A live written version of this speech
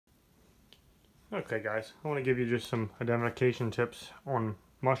Okay guys, I want to give you just some identification tips on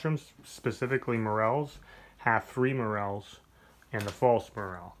mushrooms, specifically morels, half-free morels, and the false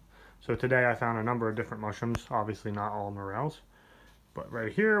morel. So today I found a number of different mushrooms, obviously not all morels, but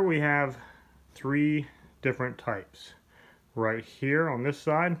right here we have 3 different types. Right here on this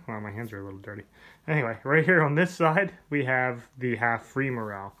side, well, my hands are a little dirty. Anyway, right here on this side we have the half-free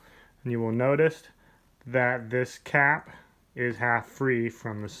morel, and you will notice that this cap is half-free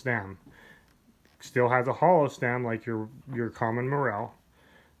from the stem. Still has a hollow stem like your common morel.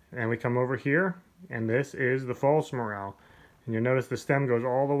 And we come over here, and this is the false morel. And you'll notice the stem goes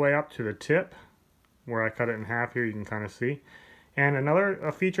all the way up to the tip, where I cut it in half here, you can kind of see. And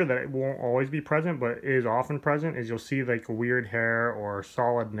a feature that won't always be present, but is often present, is you'll see like a weird hair or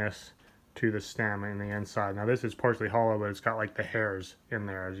solidness to the stem in the inside. Now this is partially hollow, but it's got like the hairs in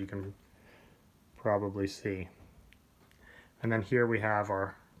there, as you can probably see. And then here we have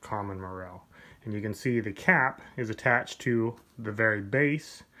our common morel. And you can see the cap is attached to the very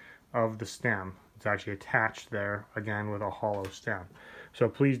base of the stem. It's actually attached there, again, with a hollow stem. So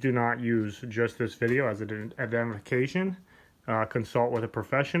please do not use just this video as an identification. Consult with a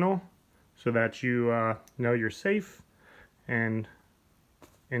professional so that you know you're safe and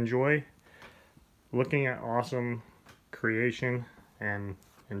enjoy looking at awesome creation and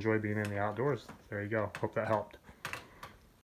enjoy being in the outdoors. There you go. Hope that helped.